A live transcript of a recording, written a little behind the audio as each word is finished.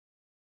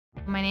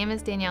My name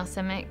is Danielle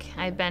Cimek.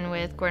 I've been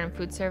with Gordon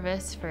Food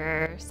Service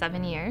for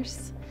 7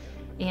 years,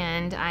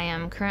 and I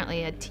am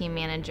currently a team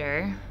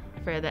manager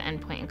for the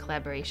Endpoint and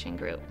Collaboration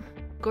Group.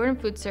 Gordon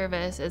Food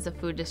Service is a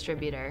food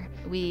distributor.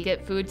 We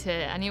get food to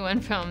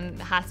anyone from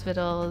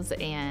hospitals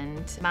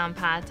and mom and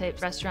pop type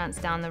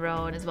restaurants down the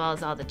road, as well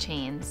as all the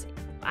chains.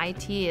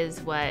 IT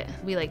is what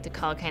we like to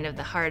call kind of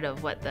the heart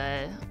of what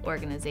the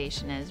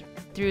organization is.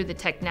 Through the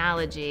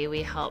technology,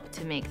 we help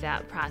to make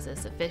that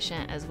process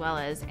efficient as well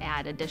as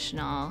add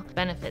additional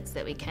benefits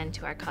that we can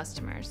to our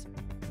customers.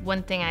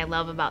 One thing I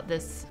love about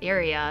this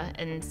area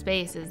and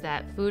space is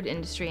that food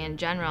industry in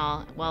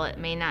general, while it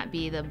may not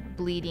be the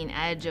bleeding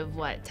edge of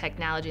what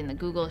technology and the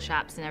Google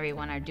shops and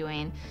everyone are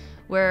doing,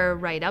 we're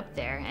right up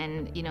there,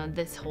 and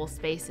this whole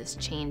space is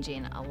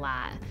changing a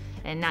lot.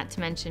 And not to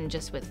mention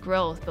just with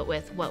growth, but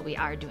with what we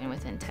are doing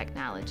within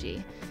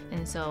technology.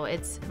 And so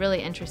it's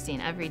really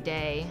interesting. Every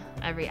day,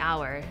 every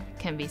hour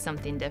can be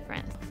something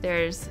different.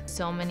 There's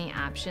so many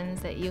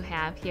options that you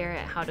have here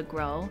at how to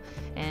grow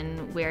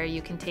and where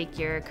you can take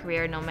your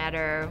career no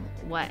matter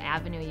what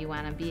avenue you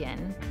want to be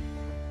in.